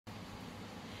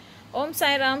Om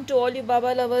Sai Ram to all you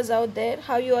Baba lovers out there.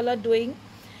 How you all are doing?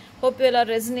 Hope you all are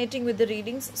resonating with the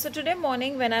readings. So today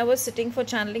morning when I was sitting for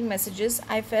channeling messages,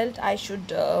 I felt I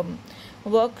should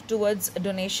work towards a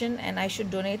donation and I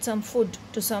should donate some food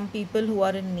to some people who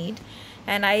are in need.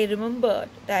 And I remembered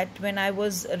that when I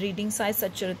was reading Sai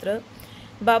Satcharitra,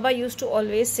 Baba used to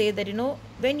always say that,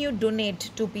 when you donate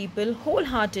to people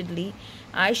wholeheartedly,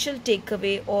 I shall take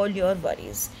away all your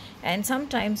worries. And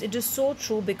sometimes it is so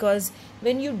true, because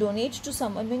when you donate to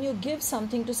someone, when you give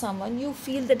something to someone, you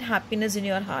feel that happiness in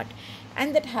your heart.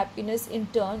 And that happiness in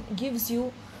turn gives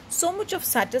you so much of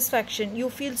satisfaction. You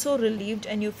feel so relieved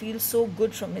and you feel so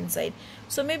good from inside.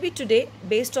 So maybe today,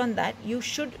 based on that, you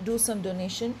should do some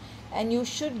donation and you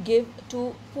should give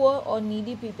to poor or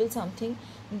needy people something.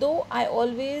 Though I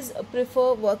always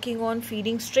prefer working on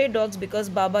feeding stray dogs, because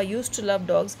Baba used to love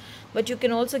dogs, but you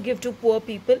can also give to poor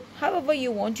people. However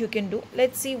you want, you can do.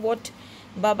 Let's see what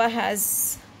Baba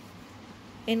has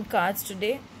in cards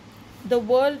today. The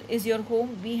world is your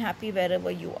home. Be happy wherever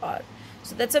you are.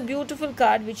 So that's a beautiful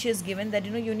card which he has given, that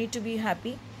you need to be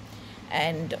happy.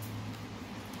 And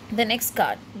the next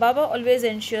card, Baba always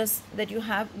ensures that you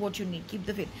have what you need. Keep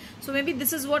the faith. So maybe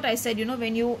this is what I said,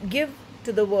 when you give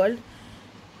to the world,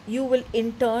 you will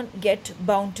in turn get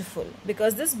bountiful,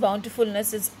 because this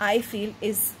bountifulness is, I feel,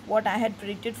 is what I had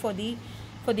predicted for the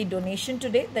donation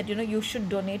today, that you should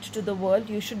donate to the world,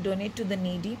 you should donate to the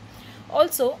needy.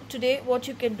 Also today what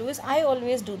you can do is, I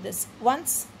always do this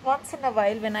once in a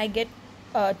while when I get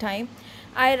time,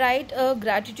 I write a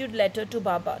gratitude letter to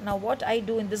Baba. Now what I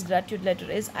do in this gratitude letter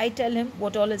is, I tell him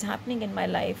what all is happening in my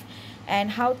life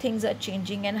and how things are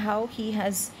changing and how he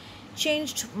has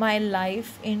changed my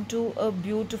life into a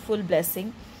beautiful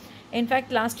blessing. In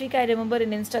fact, last week I remember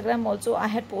in Instagram also I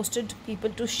had posted people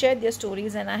to share their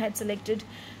stories, and I had selected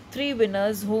 3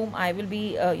 winners whom I will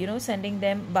be sending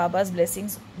them Baba's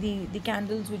blessings, the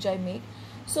candles which I make.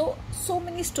 So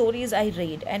many stories I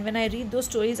read, and when I read those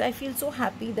stories I feel so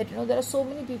happy that there are so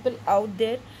many people out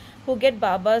there who get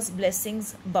Baba's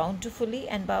blessings bountifully,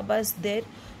 and Baba is there.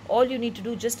 All you need to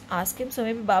do, just ask him. So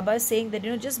maybe Baba is saying that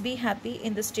just be happy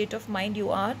in the state of mind you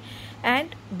are,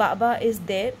 and Baba is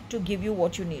there to give you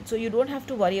what you need. So you don't have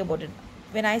to worry about it.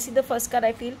 When I see the first card,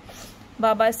 I feel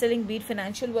Baba is telling, be it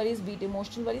financial worries, be it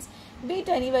emotional worries, be it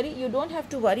any worry, you don't have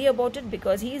to worry about it,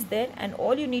 because he is there, and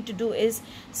all you need to do is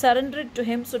surrender it to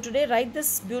him. So today write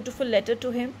this beautiful letter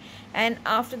to him, and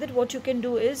after that what you can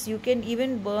do is, you can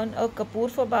even burn a kapoor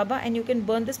for Baba, and you can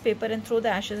burn this paper and throw the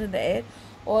ashes in the air.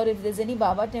 Or if there's any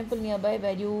Baba temple nearby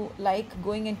where you like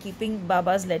going and keeping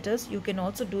Baba's letters, you can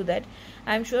also do that.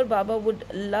 I'm sure Baba would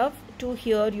love to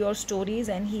hear your stories,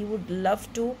 and he would love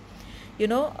to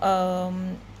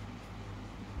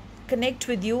connect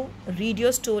with you, read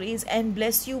your stories, and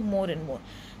bless you more and more.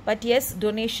 But yes,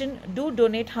 donation, do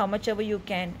donate how much ever you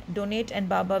can donate, and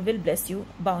Baba will bless you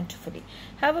bountifully.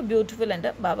 Have a beautiful and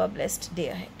a Baba blessed day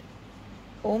ahead.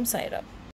 Om Sai Ram.